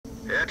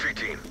Entry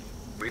team,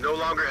 we no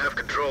longer have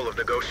control of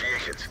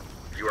negotiations.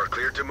 You are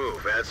cleared to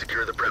move and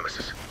secure the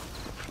premises.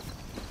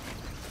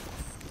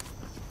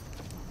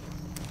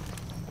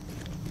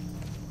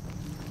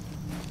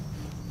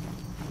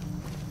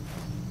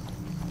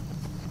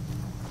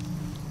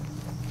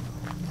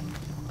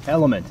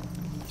 Element.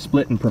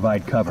 Split and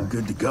provide cover. I'm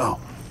good to go.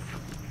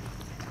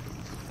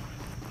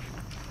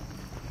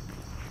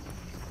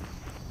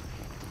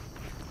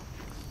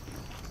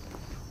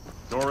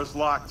 Door is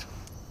locked.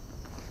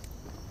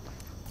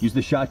 Use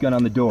the shotgun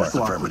on the door,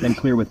 then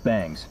clear with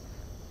bangs.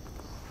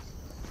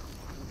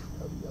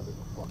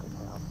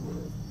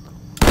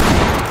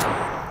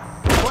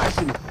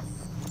 Flashing!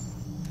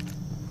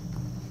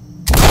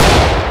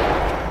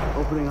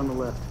 Opening on the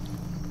left.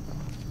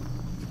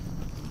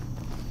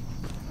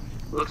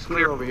 Looks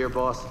clear over here,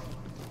 boss.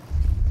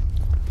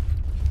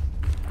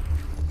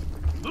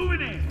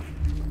 Moving in!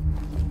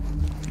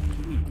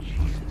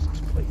 Jesus,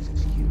 this place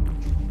is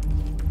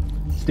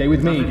huge. Stay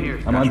with me.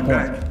 I'm on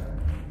point.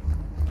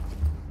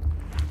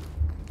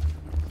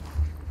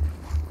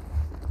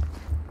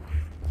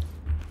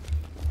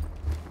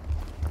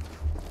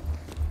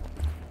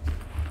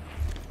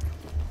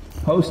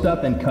 Post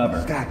up and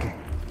cover. Stacking.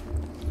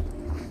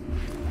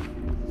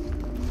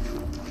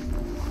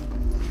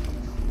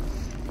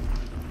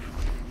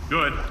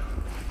 Good.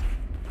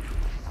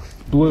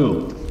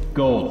 Blue.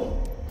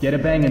 Gold. Get a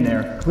bang in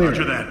there. Clear.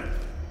 Roger that.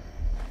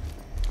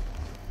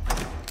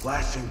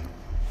 Flashing.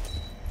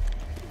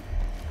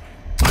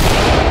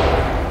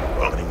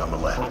 Opening on the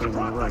left. Opening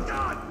on the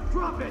right.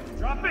 Drop it!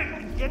 Drop it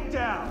and get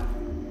down!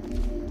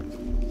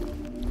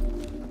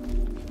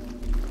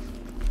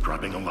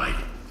 Dropping a light.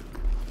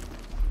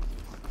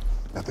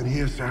 Nothing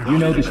here, sir. You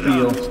know the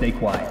spiel. Stay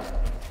quiet.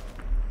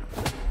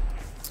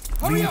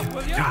 Hurry up,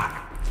 will you?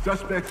 Talk.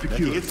 Suspect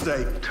secured. It's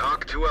safe.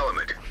 Talk to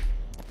Element.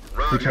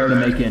 Roger Prepare to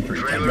that. make entry.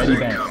 Trailers Ready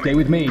bang. incoming. Stay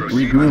with me.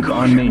 Proceed Regroup with on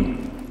caution. me.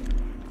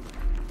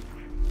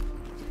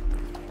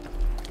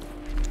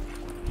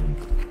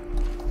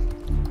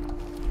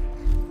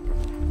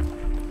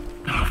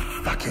 No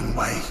fucking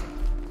way.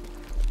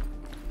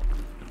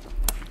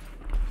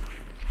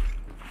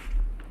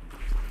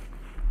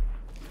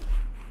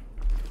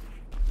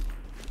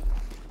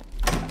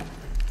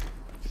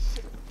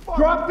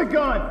 Drop the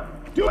gun!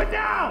 Do it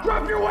now!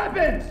 Drop your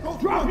weapons!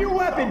 Drop your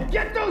weapon!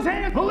 Get those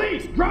hands!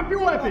 Police! Drop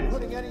your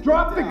weapons!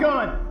 Drop the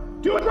gun!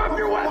 Do it! Drop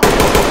your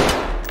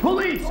weapons!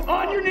 Police!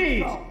 On your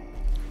knees!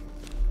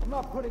 I'm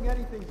not putting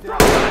anything down.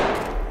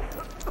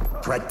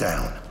 Threat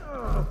down.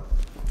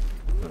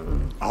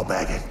 I'll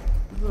bag it.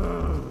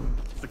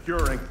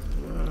 Securing.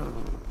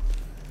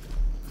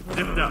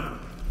 Zipped up.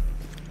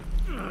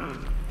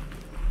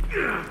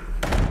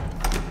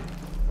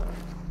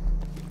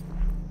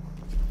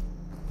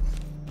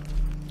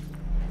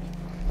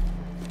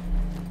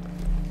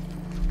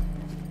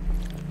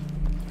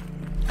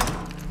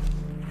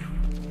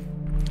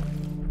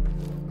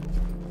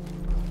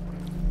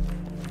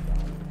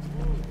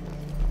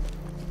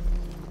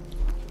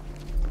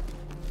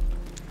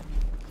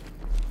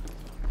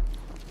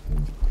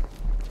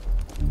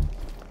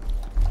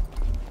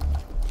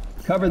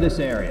 Cover this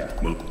area.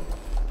 Move.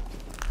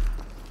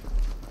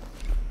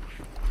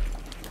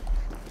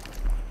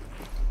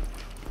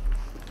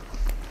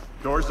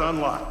 Doors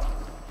unlocked.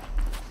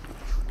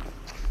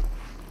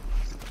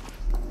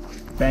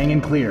 Bang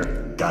and clear.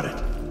 Got it.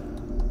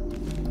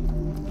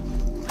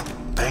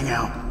 Bang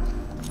out.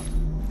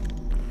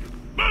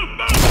 Move,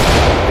 move!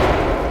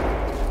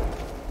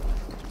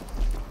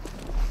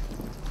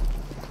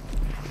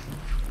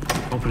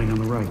 Opening on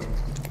the right.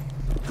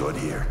 Good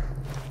here.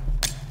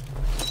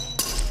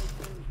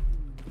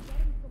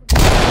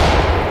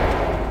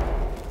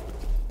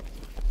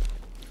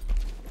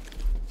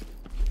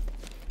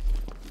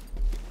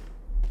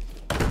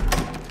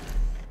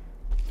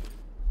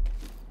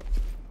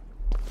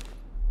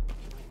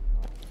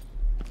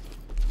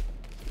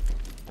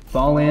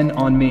 Fall in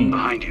on me.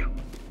 Behind you.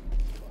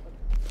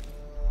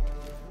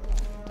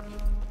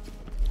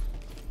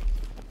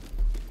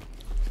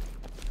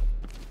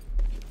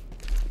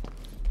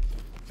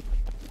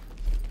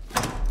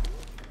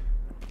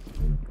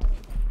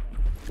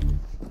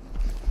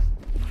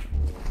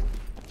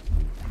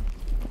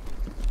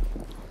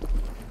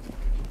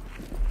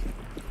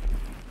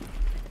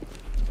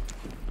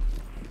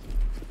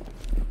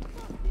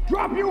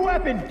 Drop your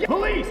weapons!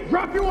 Police!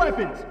 Drop your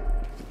weapons!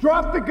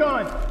 Drop the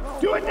gun!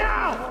 Do it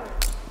now!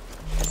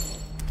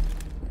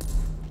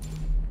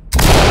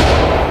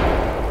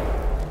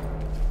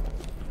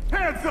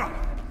 Hands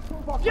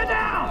up! Get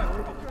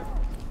down!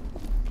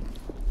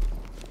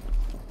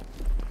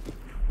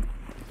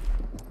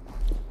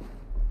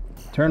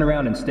 Turn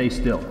around and stay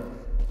still.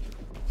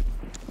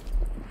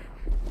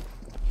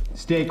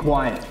 Stay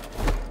quiet.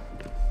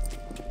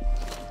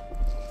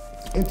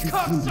 Entry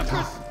team to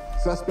talk.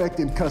 Suspect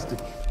in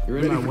custody. You're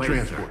in Ready my for way,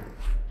 transport. sir.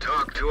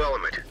 Talk to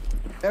Element.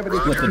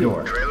 Evidence Flip the Roger.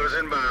 door. Trailers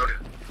inbound.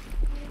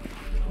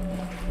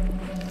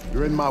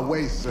 You're in my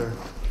way, sir.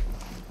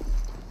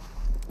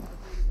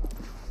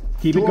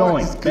 Keep it Door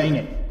going. is good. Bang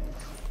it.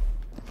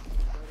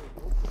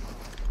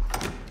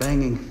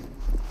 Banging.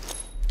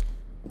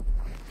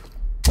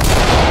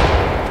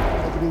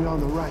 Opening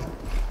on the right.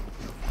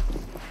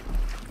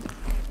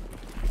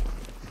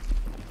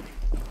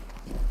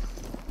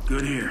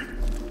 Good here.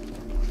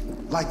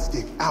 Light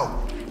stick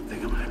out. I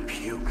think I'm gonna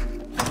puke.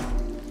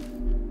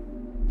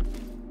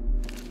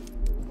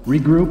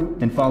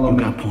 Regroup and follow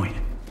me. Got point.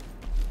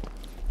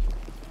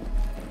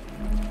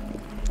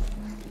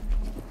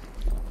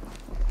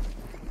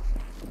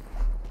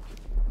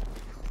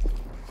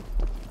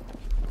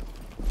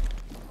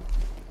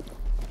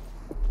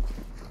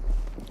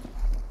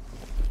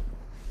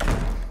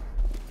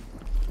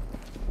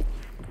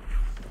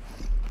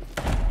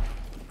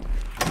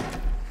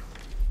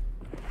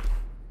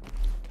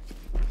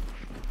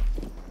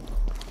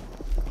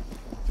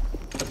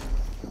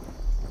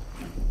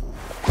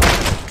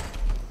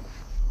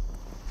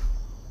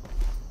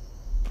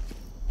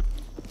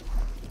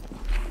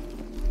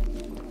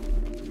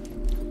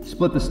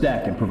 Split the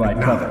stack and provide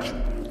cover.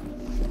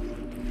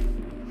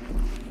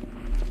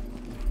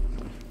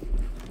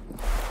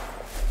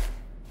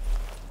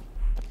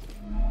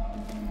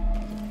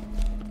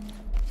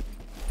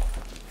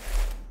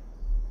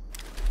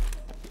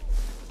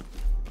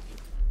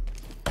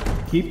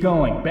 Keep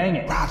going. Bang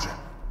it. Roger.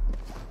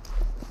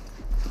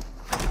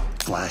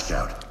 Flash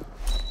out.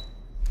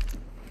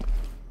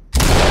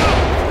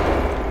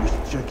 We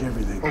should check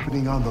everything.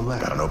 Opening on the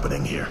left. Got an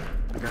opening here.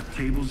 I got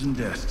tables and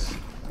desks.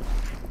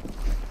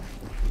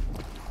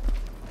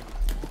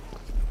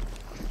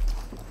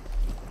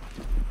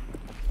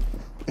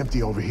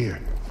 Empty over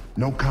here.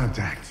 No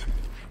contacts.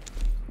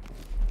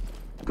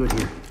 Good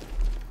here.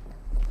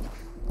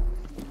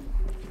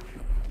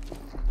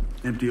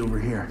 Empty over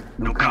here.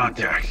 No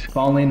contacts.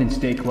 Fall in and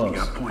stay close.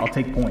 got point. I'll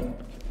take point.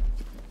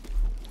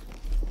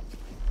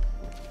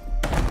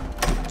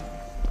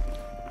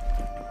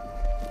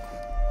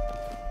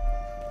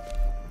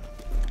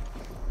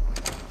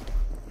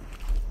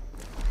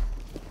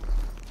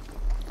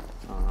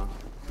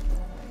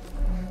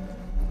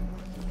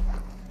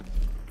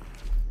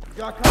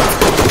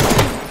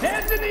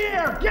 Hands in the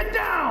air! Get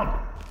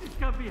down!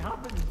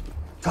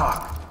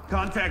 Talk.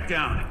 Contact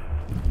down.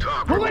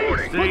 Talk Police!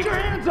 reporting. Put your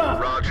hands up!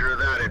 Roger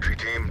that, entry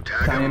team.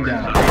 Tag Tie him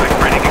down.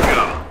 Suspect ready to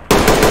go.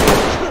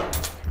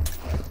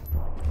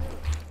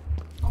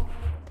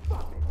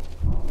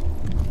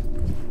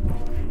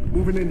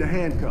 Moving into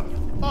handcuff.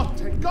 Oh,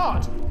 thank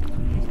God!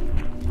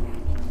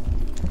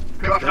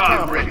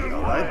 Cuff ready,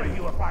 all right?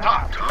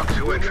 Talk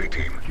to entry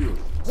team.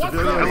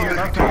 Civilian Copy, on entry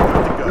top. team.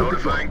 Good to go.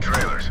 Notifying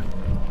trailers.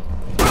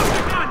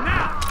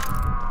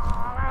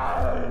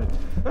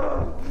 Got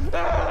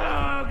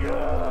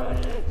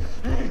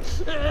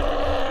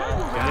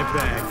it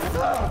back.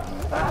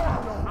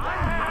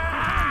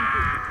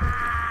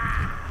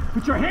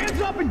 Put your hands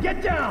up and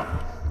get down!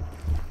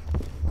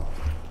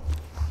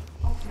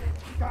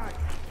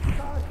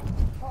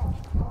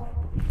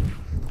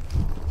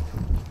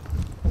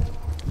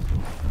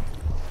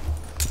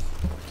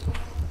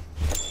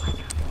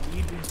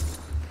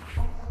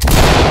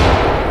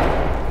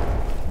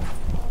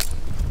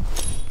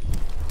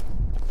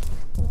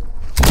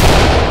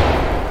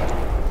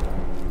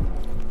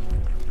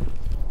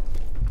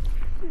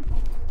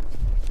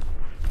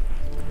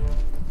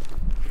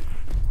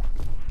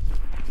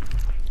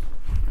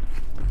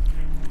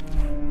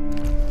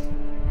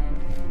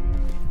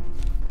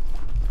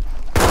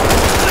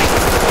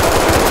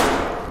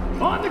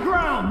 On the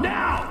ground,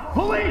 now!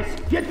 Police,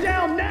 get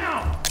down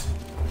now!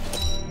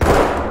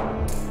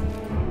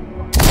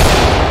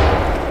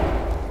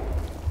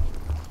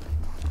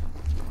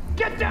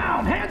 Get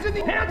down!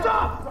 Hands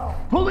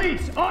up!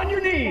 Police, on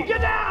your knees!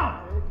 Get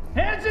down!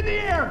 Hands in the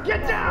air!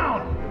 Get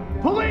down!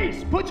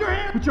 Police, put your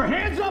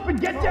hands up and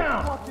get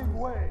down! Fucking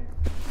way!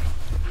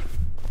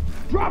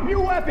 Drop your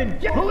weapon!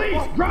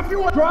 Police, drop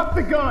your weapon! Drop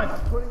the gun!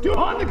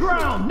 On the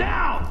ground,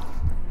 now!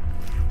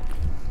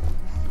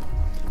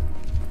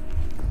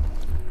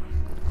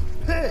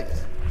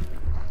 Pigs!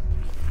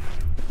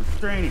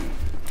 Restraining.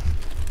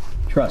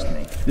 Trust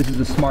me, this is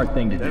a smart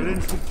thing to do.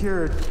 Evidence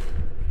secured.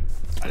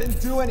 I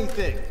didn't do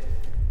anything!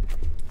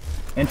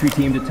 Entry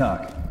team to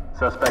talk.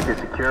 Suspect is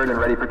secured and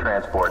ready for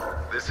transport.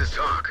 This is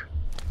talk.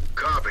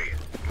 Copy.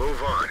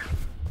 Move on.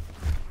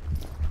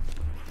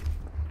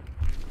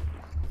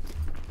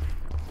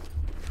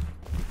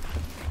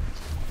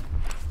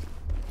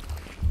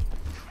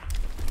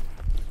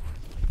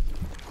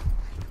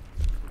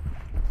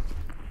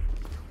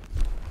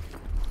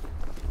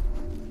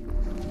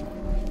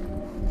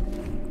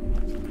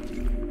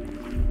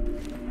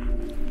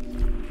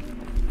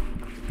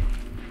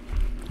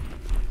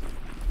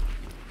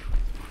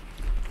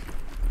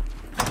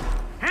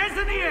 Hands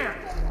in the air!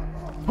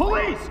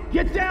 Police,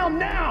 get down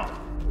now!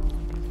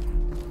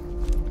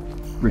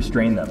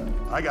 Restrain them.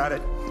 I got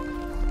it.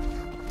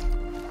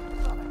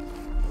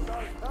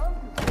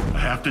 I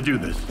have to do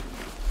this.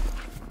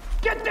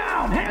 Get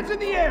down! Hands in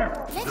the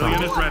air!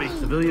 Civilian is ready.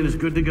 Civilian is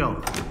good to go.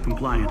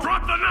 Compliant.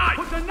 Drop the knife!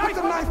 Put the knife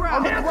on the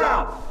ground! Hands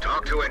up!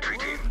 Talk to entry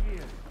team.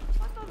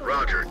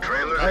 Roger,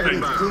 trailers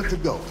Evidence good inbound. to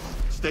go.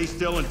 Stay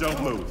still and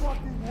don't move.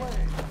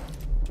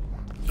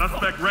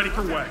 Suspect ready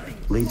for way.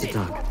 Lead to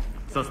talk.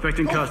 Suspect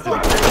in custody.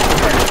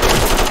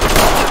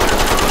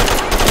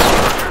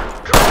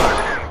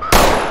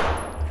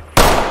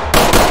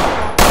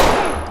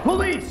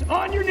 Police,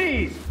 on your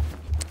knees!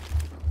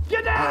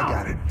 Get down! I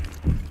got it.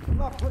 I'm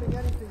not putting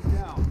anything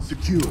down.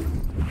 Secure.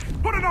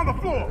 Put it on the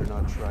floor! Better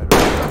not try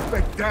to...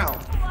 Suspect down.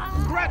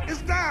 Threat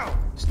is down!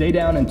 Stay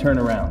down and turn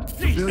around.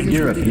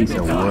 You're a piece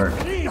of work.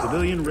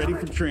 Civilian ready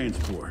for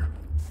transport.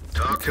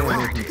 Talk to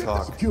entry team.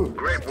 Talk. Secure.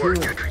 Great Secure.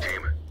 work, entry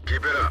team.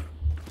 Keep it up.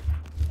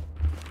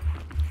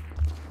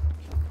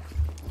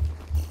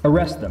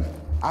 Arrest them.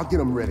 I'll get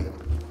them ready.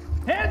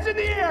 Hands in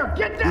the air!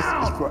 Get This is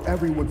down! for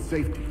everyone's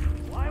safety.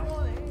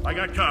 I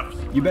got cuffs.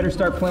 You better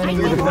start planning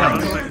your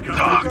defense.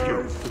 Talk.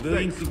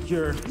 Civilian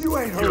secure. You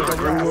ain't heard the Good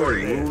last. work.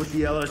 Move with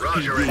the Roger, LSPD.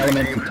 entry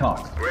Element team. to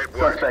talk. Great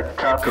work. Suspect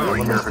cuffed and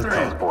Going. clear for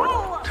transport.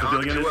 Talk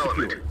Civilian to is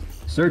element. secure.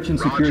 Search and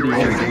secure Roger, the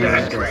entry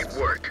area. team. Great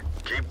work.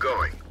 Keep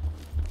going.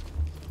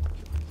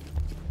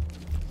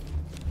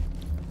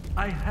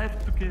 I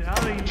have to get out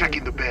of here.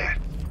 Checking the bed.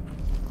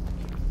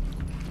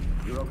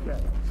 You're okay.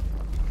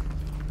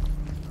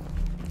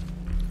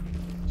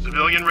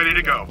 Civilian ready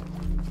to go.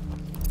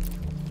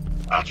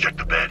 I'll check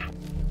the bed.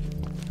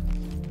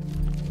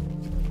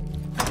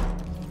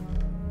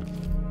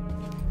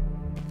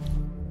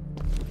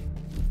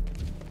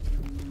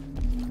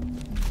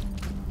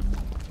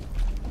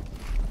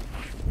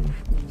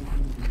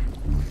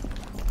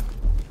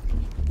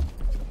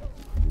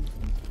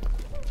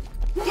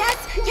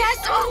 Yes,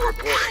 oh,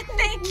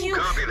 thank you.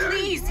 Copy that.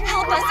 Please,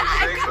 help us.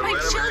 I've Safe got and my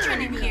let 'em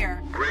children in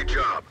here. Great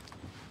job.